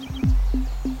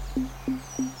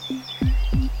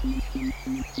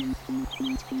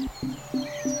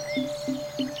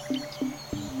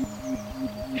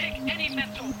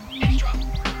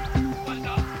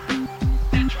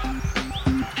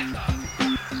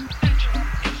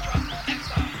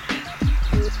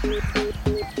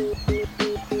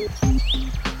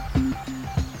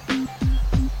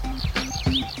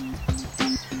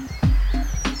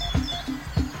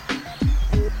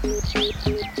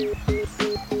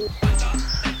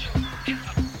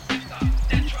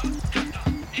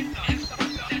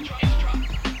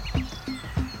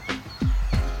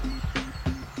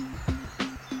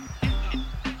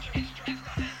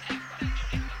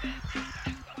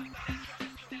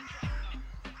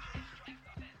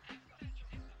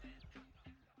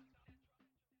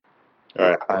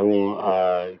Alright, I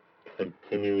will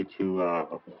continue to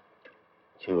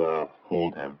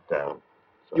hold him down.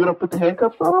 So. You want to put the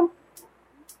handcuffs on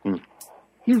him?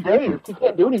 He's dazed. He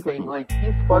can't do anything. Like,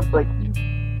 he's fucked. Like, he's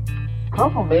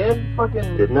careful, man.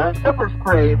 Fucking pepper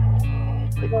spray.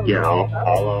 Yeah,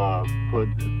 I'll put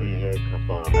the handcuffs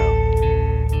on him now.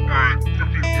 Alright,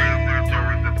 since he's dazed, there's no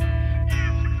resistance. He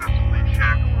is successfully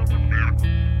shackled with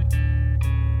manacles.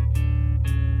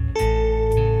 Alright,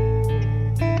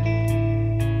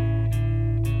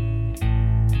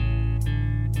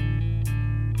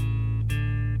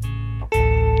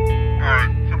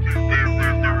 since he's dazed,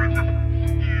 there's no resistance.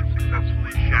 He is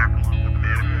successfully shackled with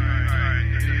manacles.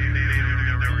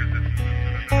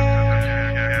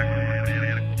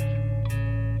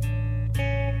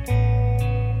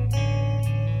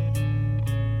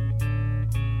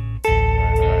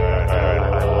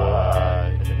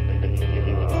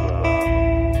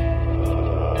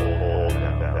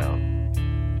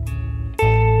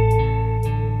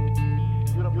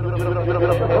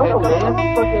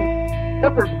 Fucking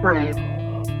pepper spray.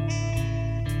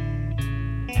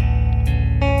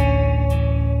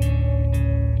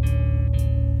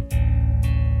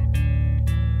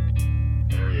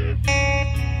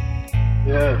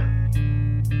 Yeah.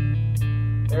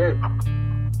 Hey.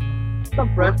 What's up,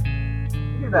 Brett?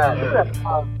 Look at that. Look at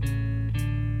that.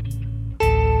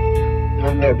 You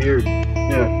have that beard.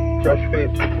 Yeah, fresh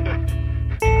face.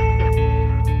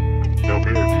 No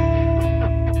beard.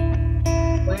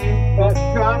 Plain fat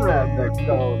Conrad next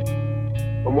time.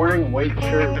 I'm wearing a white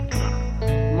shirt.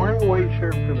 I'm wearing a white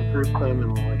shirt for the first time in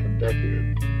like a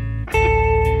decade.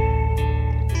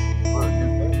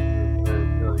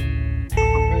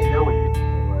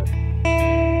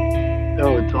 No,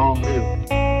 it's all new.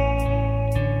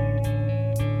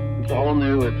 It's all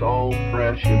new, it's all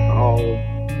fresh,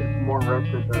 it's more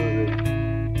representative.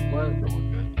 What?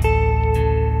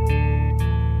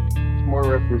 It's more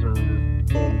representative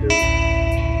than I'm doing.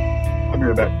 I'll be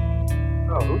right back.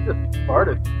 Oh, who just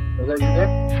farted? Was that your dick?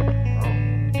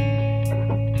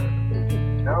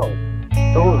 No.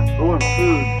 Throwing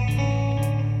food.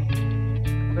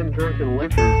 I've been drinking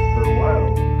liquor for a while,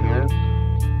 man.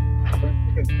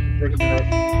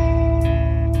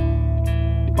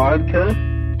 Vodka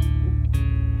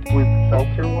with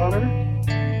seltzer water,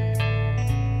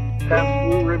 Pabst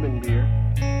Blue Ribbon beer,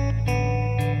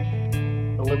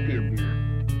 Olympia beer.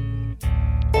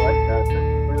 I like that.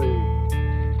 There's really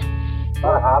a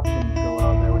lot of options going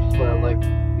on there, which is what I like.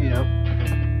 You know,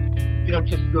 you don't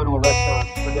just go to a restaurant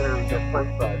for dinner and get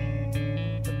French fries.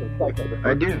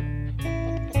 I do.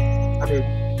 I mean,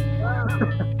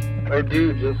 I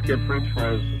do just get French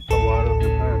fries a lot of the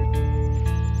time.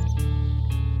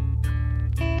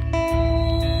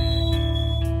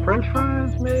 French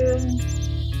fries, man.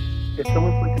 It's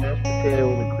almost like an mashed potato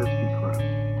with a crispy crust.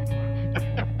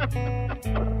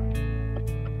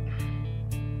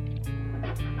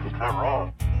 It's not wrong.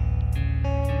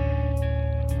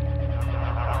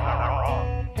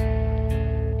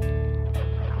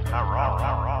 Not wrong.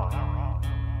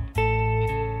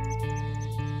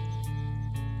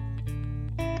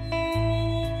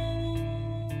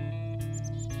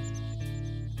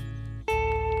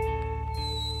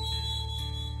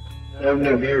 I have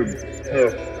no beard. Yeah,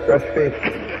 fresh face.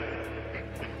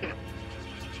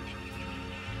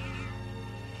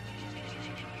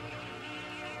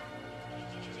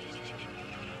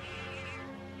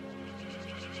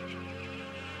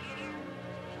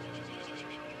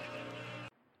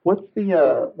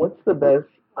 What's the best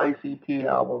ICP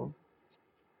album?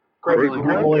 Great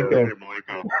Malika.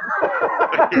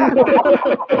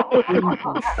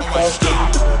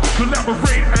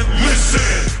 Collaborate and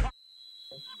listen.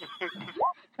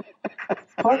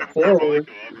 Fuck this.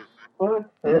 Fuck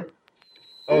this.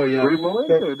 Oh yeah. Great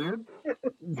Malika, dude.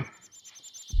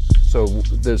 So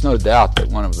there's no doubt that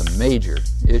one of the major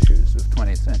issues of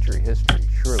 20th century history,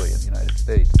 surely in the United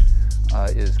States,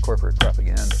 is corporate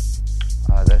propaganda.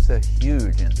 That's a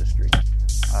huge industry.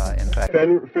 In fact,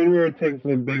 Fenrir takes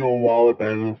a big old wallop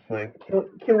out of this thing.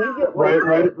 Can we get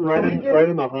Right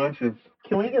in the haunches.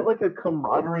 Can we get like a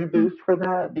camaraderie boost for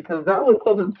that? Because that was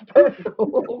something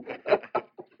special.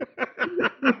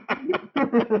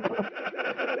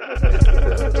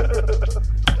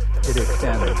 it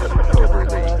extends over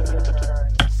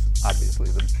obviously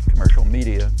the commercial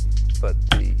media, but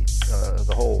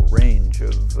the whole range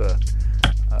of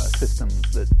systems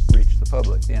that reach the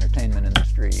public, the entertainment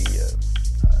industry,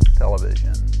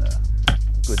 television, a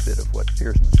good bit of what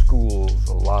appears in the schools,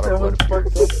 a lot of what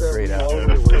appears straight out of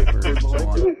newspapers and so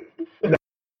on.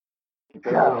 A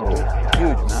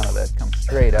huge amount of that comes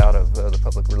straight out of the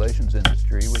public relations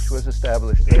industry, which was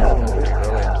established early in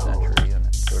the century.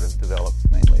 sort of developed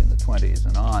mainly in the 20s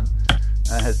and on,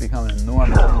 and has become an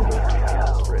enormous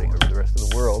industry spreading over the rest of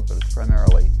the world, but it's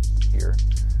primarily here.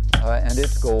 And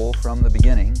its goal from the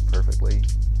beginning, perfectly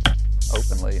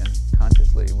openly and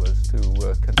consciously, was to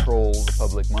control the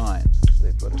public mind, as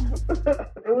they put it.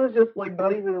 It was just like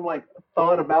not even like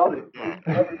thought about it.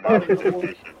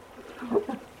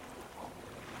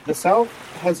 The South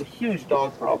has a huge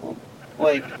dog problem.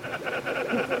 Like,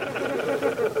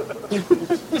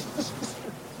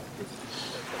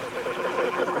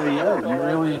 Yeah, you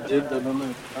really did an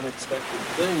unexpected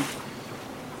thing,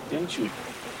 didn't you?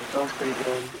 sounds pretty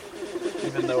good.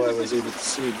 Even though I was able to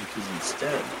see it because he's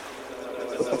dead.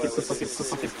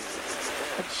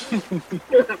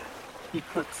 He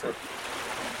cooks it.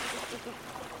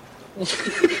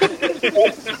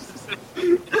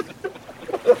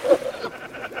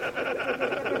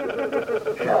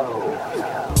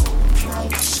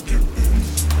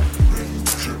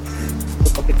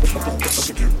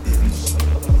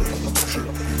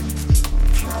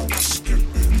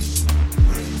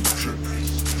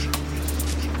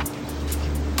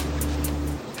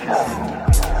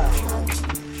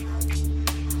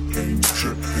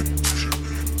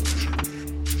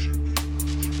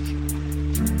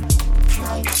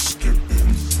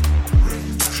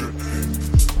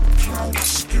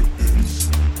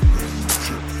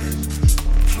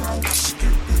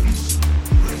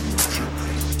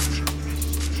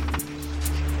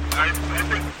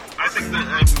 I think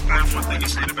that one thing you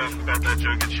said about that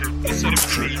joke, it's sort of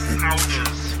intriguing. How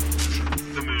does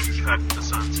the moon cut the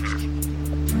sun's hair?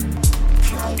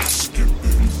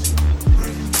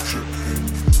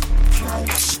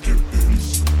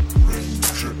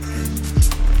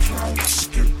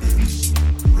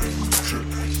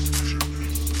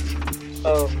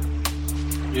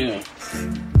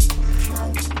 Yeah.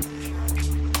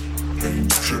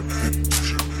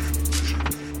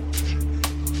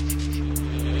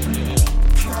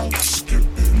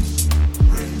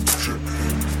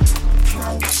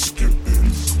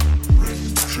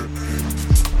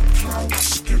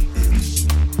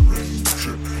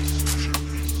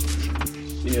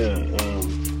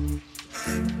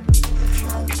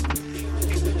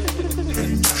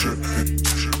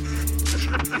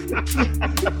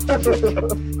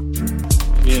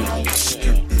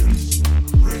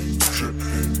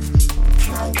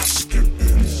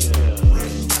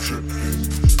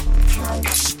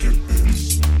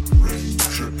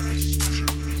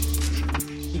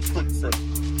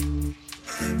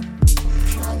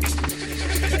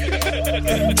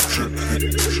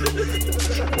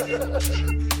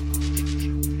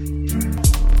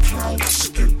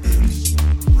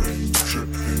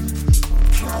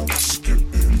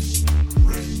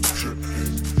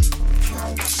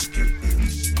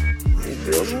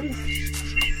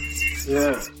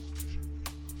 Yeah.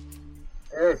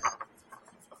 Hey. What's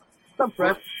up,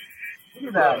 Brett? Look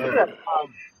at that. Look at that.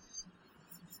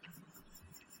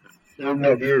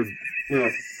 No beard. Yeah.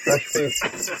 Fresh face.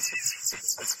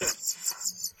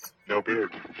 No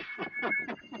beard.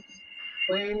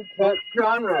 Plain cut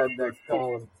Conrad next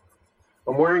column.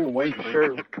 I'm wearing a white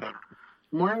shirt. I'm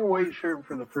wearing a white shirt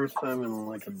for the first time in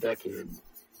like a decade.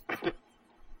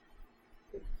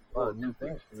 A lot of new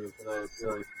things for you tonight, I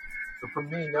feel like. But for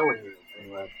me, knowing you,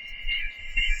 anyway.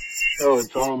 Oh,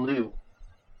 it's all new.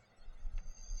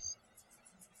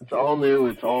 It's all new.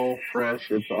 It's all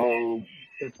fresh.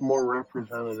 It's more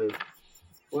representative.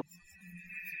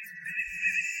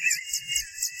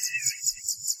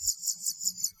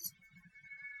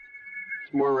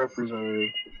 It's more representative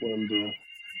of what I'm doing.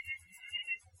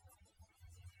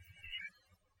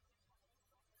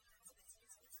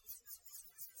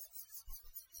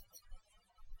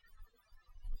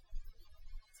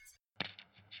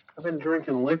 I've been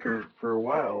drinking liquor for a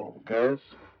while, guys.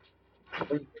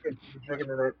 What are you drinking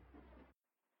tonight?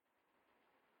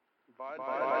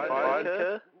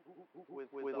 Vodka with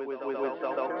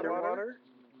seltzer water.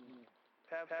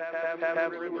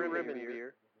 Have ribbon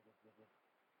beer.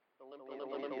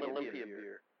 Olympia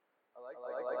beer. I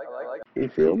like. You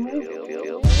feel me?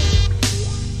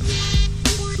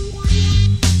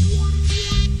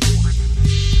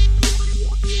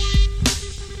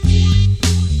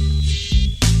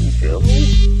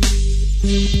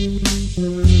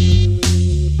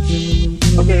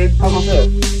 Okay, how about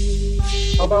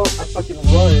this? How about I fucking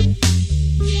run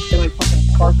and I fucking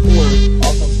parkour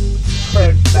off of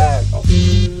Craig's bag?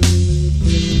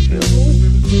 You feel me?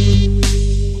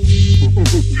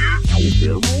 You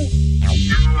feel me?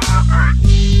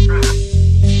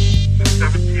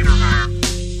 17 or higher.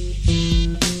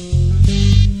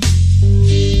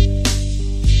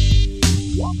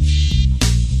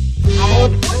 Oh,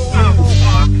 what the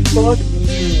fuck?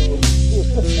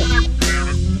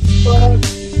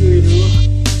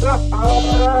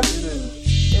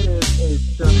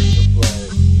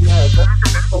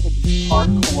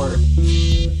 work.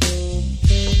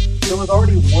 There was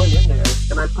already one in there,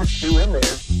 and I put two in there.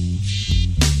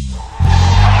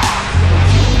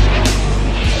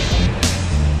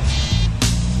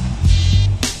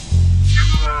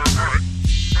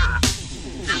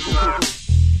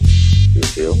 You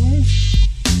feel me?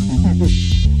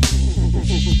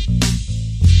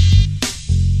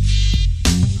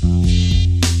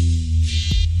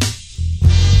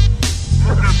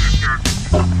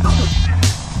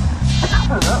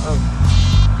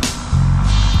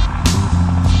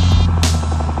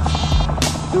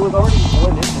 There was already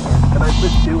one in there, and I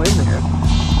put two in there.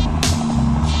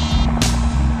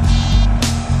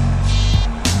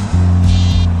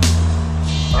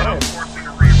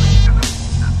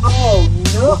 Oh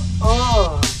no!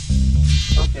 Oh.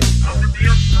 Okay.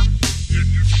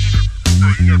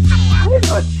 I did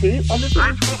not cheat. I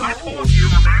told you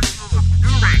a maximum of 2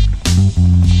 ranks.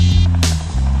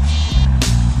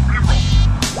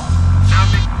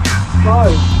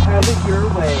 Guys, have it your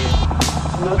way.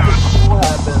 Nothing cool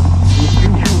happens.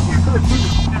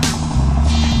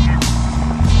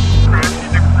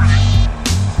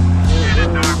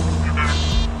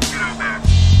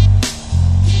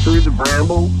 Through the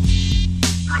bramble.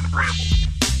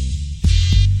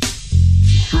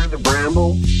 Through the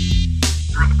bramble.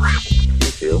 You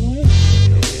feel me?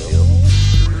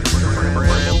 Through the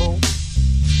bramble.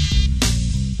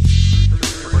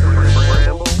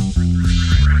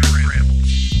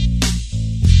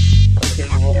 Okay,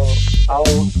 well,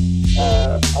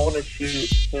 I want to shoot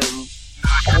him.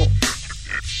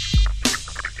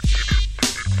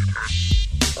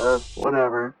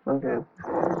 Whatever. Okay.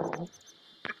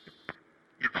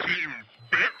 You cheating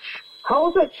bitch. How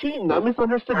is that cheating? I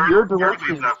misunderstood your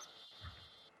directions.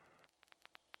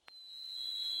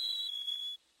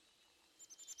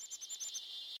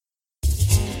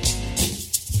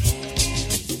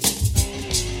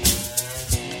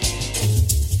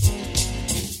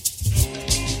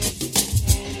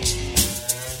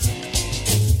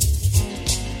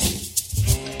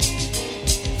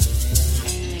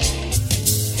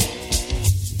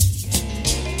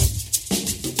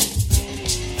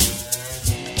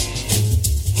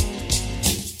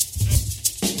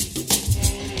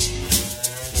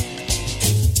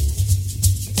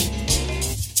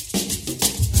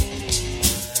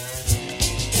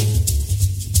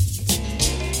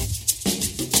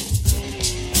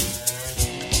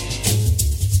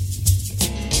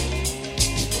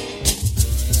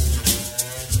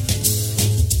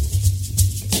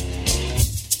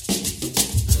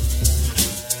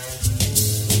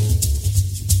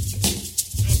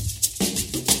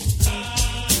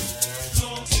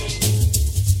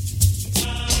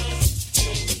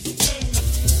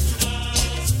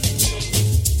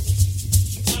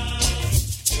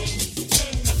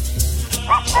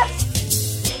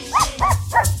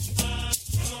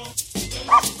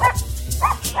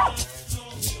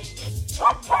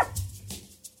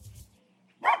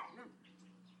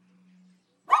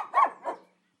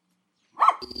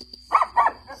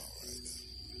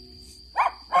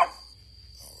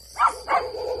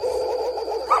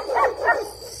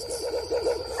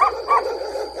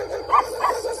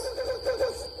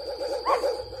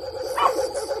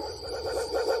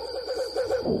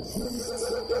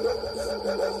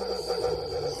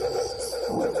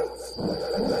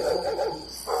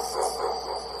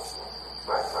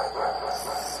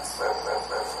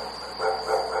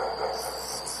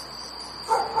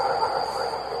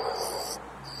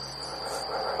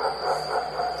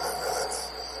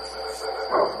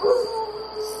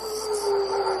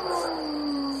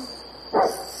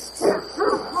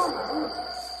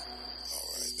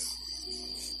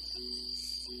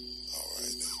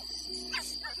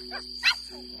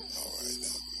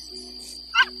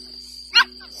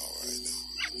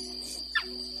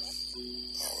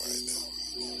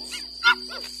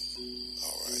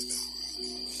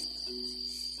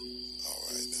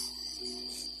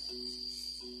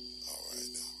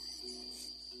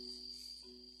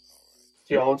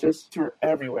 Geologists are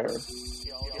everywhere.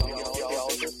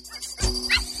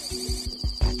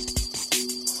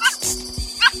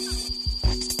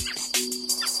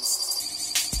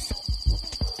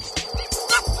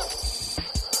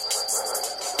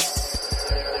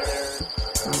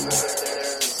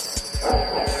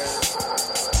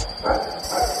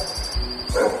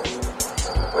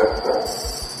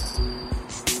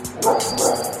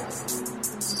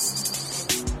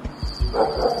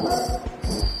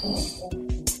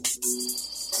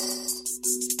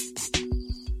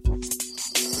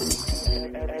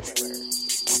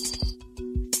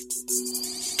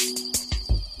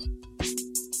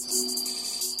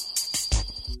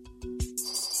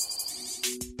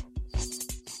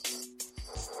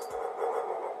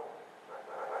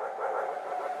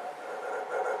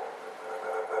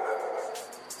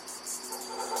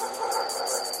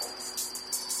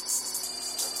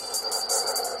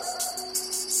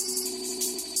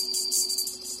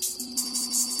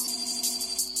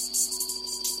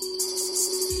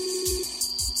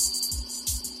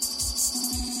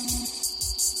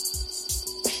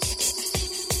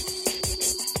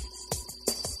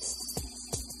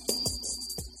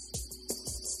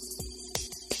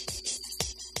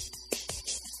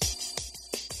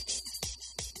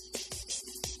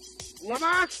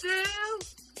 Lamastin!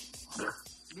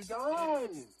 Be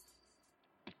gone!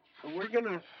 We're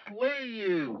gonna slay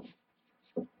you.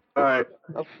 Alright,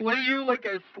 I'll slay you like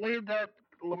I slayed that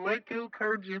Lamaiku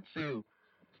Karjitsu.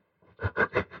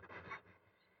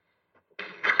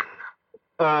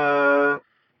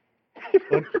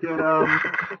 Let's get,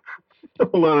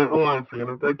 hold on a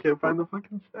second. I can't find the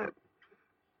fucking set.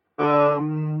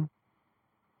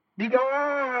 Be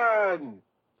gone!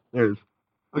 There it is.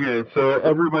 Okay, so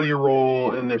everybody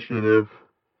roll initiative.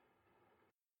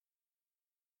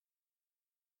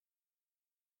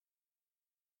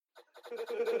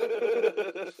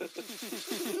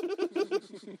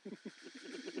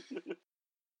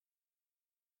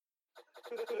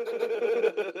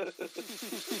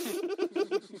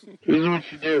 Here's what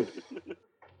you do.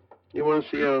 You want to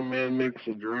see how a man makes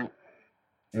a drink?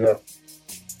 Yeah.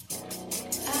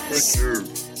 Take your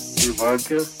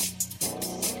vodka.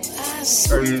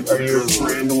 Are you a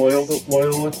brand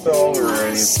loyalist though, or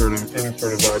any sort of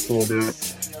vodka will do it?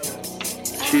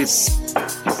 Cheap.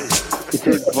 You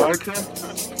take vodka.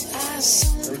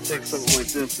 Let me take something like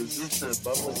this. Is this a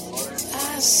bubbling water?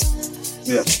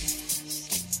 Yeah.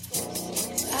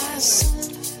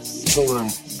 Hold on.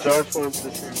 Josh wants to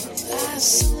share some water.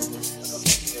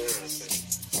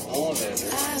 Ollivander.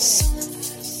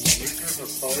 Make her the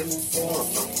final form.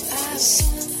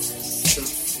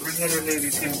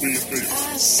 382 BC.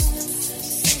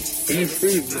 BC? This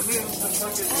is the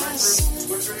fucking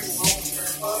wizarding world of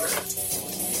Harry Potter.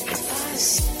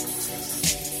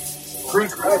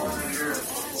 Pre-Christ is here.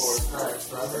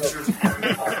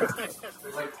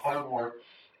 Like Hogwarts.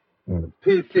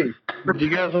 PC. Do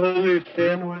you guys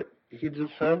understand what he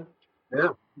just said?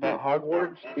 Yeah. About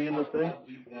Hogwarts being the thing?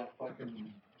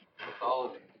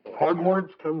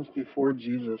 Hogwarts comes before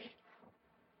Jesus.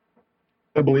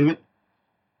 I believe it.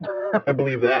 I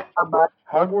believe that.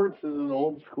 Hogwarts is an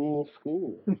old school.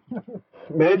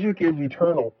 Magic is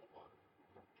eternal.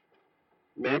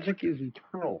 Magic is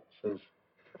eternal, says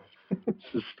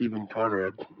Stephen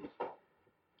Conrad.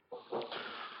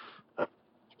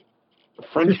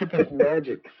 Friendship is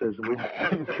magic, says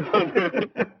Winston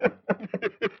Conrad.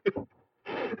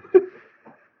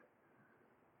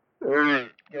 Alright,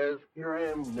 guys, here I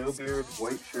am, no beard,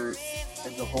 white shirt,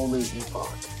 and the whole new epoch.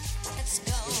 It's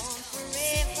gone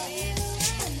forever,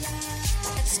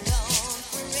 it's gone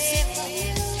forever,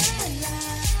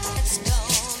 it's gone forever, it's gone forever.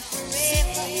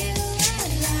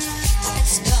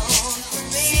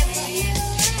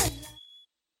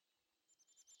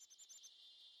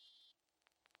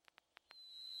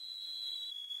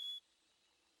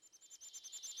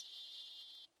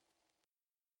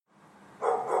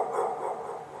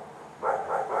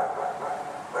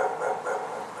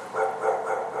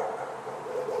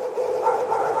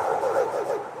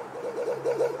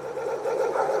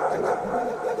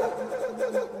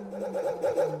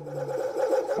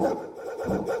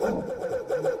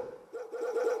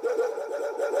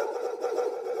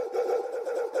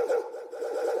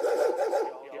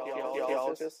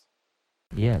 Geologists?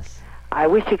 Yes. I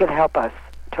wish you could help us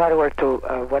try to work through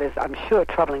what is, I'm sure,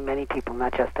 troubling many people,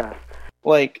 not just us.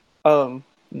 Like,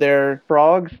 their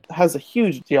frogs has a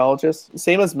huge geologist,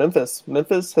 same as Memphis.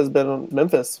 Memphis has been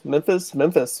Memphis.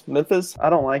 I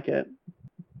don't like it.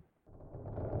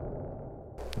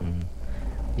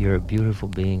 You're a beautiful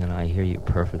being, and I hear you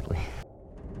perfectly.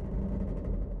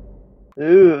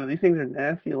 Ooh, these things are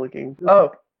nasty looking.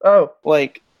 Oh,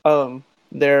 like,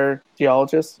 their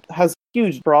geologist has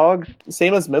huge frogs,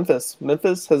 same as Memphis.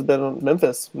 Memphis has been, I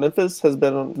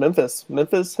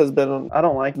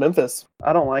don't like Memphis.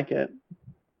 I don't like it.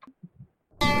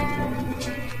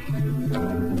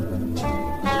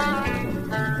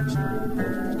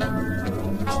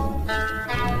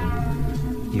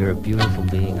 You're a beautiful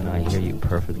being, and I hear you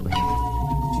perfectly.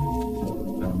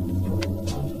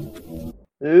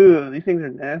 Ooh, these things are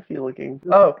nasty looking.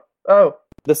 Oh.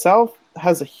 The South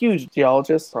has a huge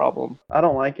geologist problem. I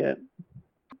don't like it.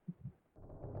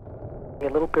 A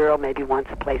little girl maybe wants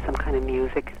to play some kind of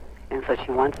music, and so she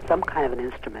wants some kind of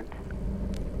an instrument.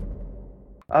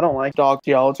 I don't like dog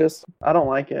geologists. I don't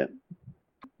like it.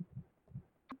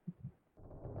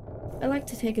 I like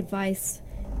to take advice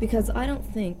because I don't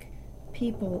think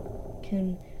people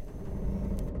can...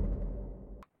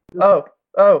 Oh.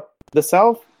 The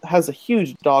South has a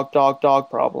huge dog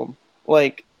problem.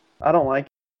 Like, I don't like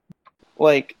it.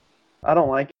 Like, I don't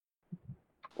like it.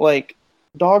 Like,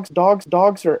 dogs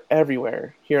are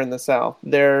everywhere here in the South.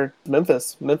 They're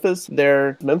Memphis,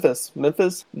 they're Memphis,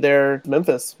 they're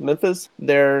Memphis,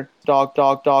 they're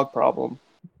dog problem.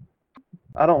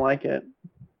 I don't like it.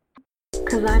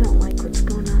 Because I don't like what's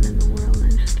going on in the world.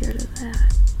 I'm scared of that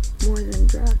more than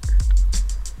drugs.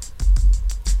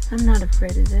 I'm not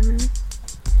afraid of them.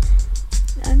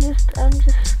 I'm just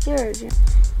scared, you know.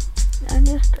 I'm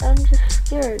just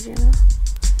scared, you know.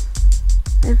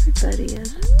 Everybody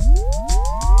is.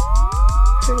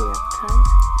 Pretty uptight.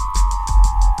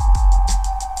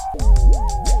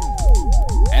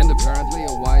 And apparently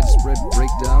a widespread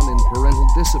breakdown in parental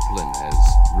discipline has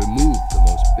removed the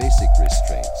most basic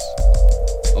restraints.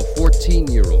 A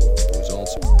 14-year-old who's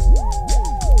also...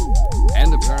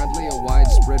 And apparently a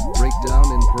widespread breakdown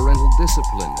in parental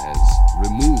discipline has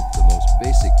removed the most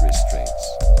basic restraints.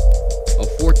 A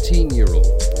 14-year-old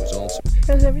who's also...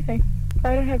 Does everything.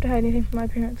 I don't have to hide anything from my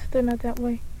parents. They're not that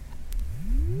way.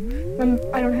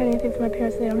 I don't hide anything from my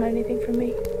parents, and they don't hide anything from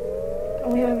me.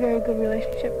 And we have a very good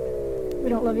relationship. We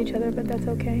don't love each other, but that's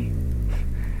okay.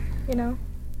 You know?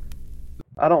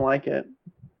 I don't like it.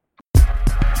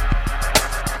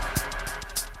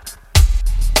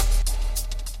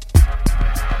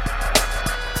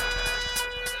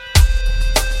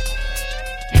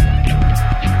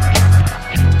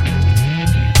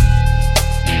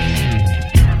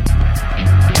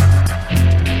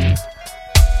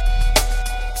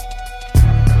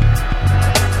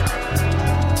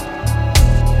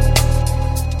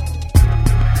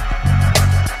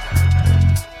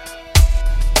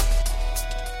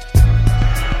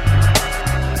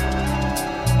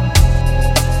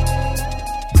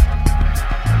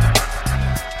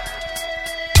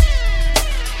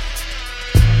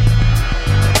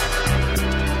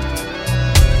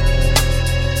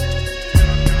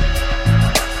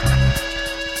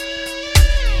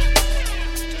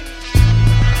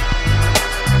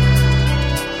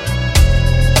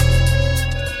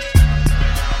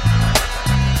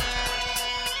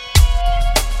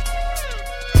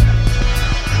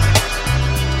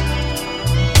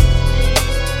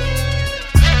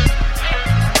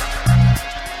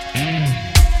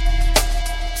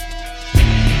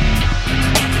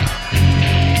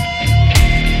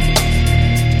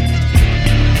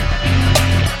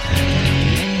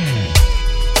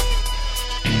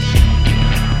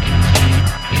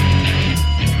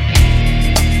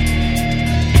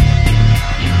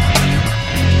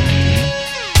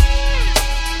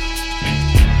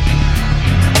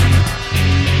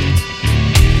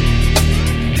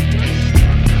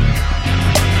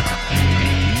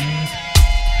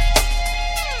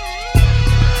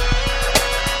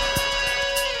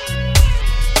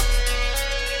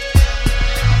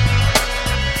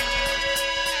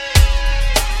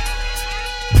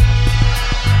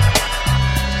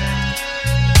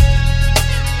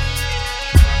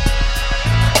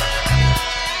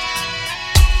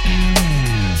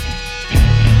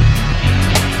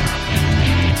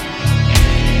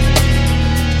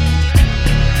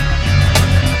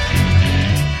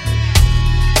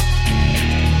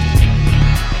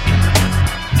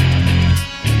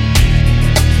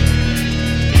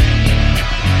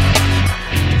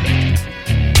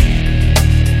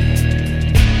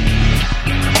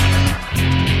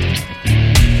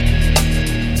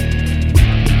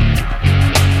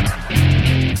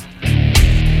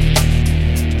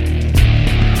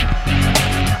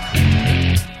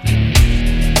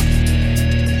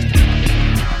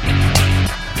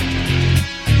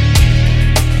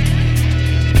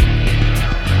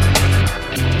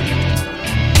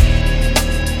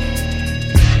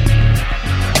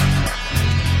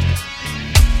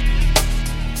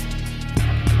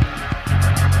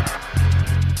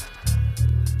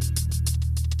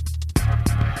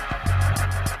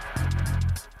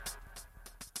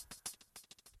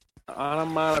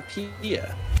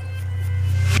 Onomatopoeia.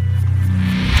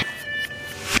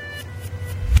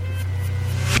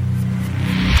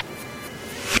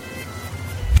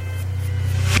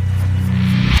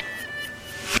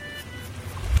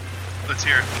 Let's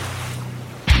hear it.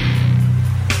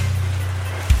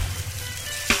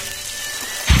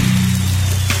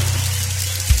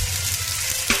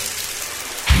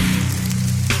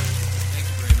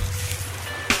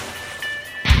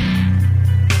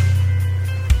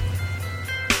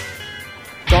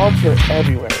 Dogs are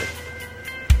everywhere.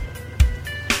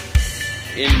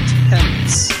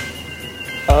 Intense.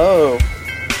 Oh.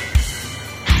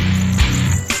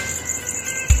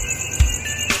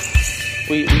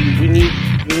 We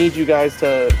need you guys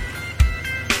to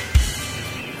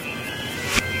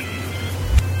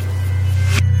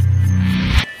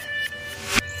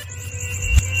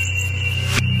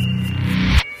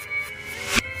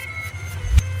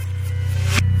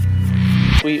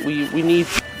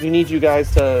we need you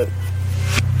guys to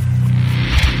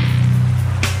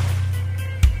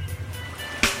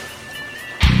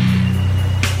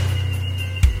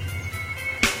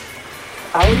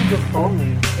I would have just told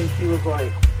me, and she was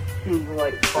like, she was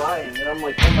like crying, and I'm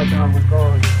like, oh my god, what's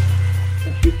wrong?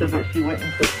 And she said that she went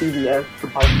into CVS to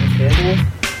buy some candles,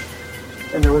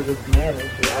 and there was this man, and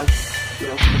she asked, she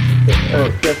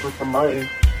asked for some money,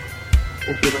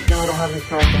 and she was like, no, I don't have any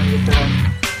cash, I need cash.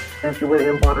 And she went in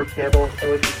and bought her candles,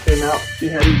 and when she came out, she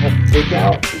had him have to take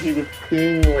out, and he was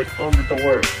peeing like on the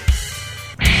door.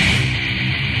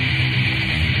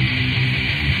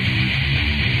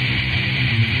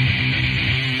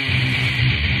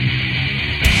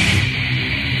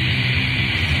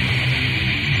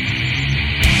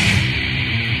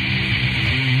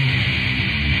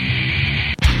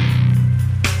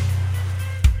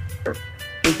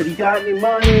 He said, you got any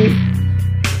money?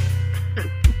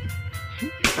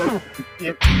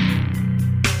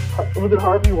 Was it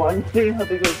Harvey Weinstein? I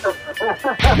think it was.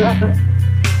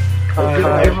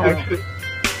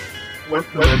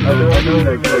 Actually, I know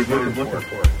that guy was looking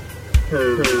for it.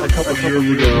 Because a couple of years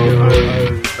ago,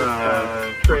 I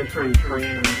was transferring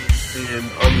trains and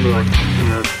on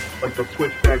the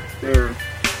switchback stairs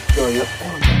going up.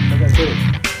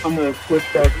 On the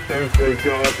switchback stairs, they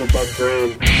go up above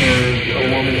ground, and a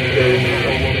woman is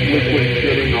liquid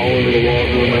shitting all over the wall,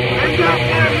 going like, I got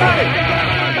my money!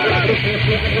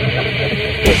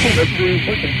 That's really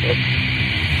fucking tough.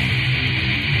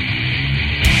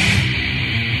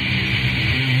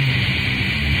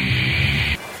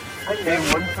 Hey,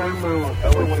 one time I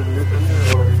want to visit New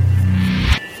York.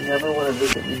 You never want to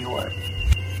visit New York.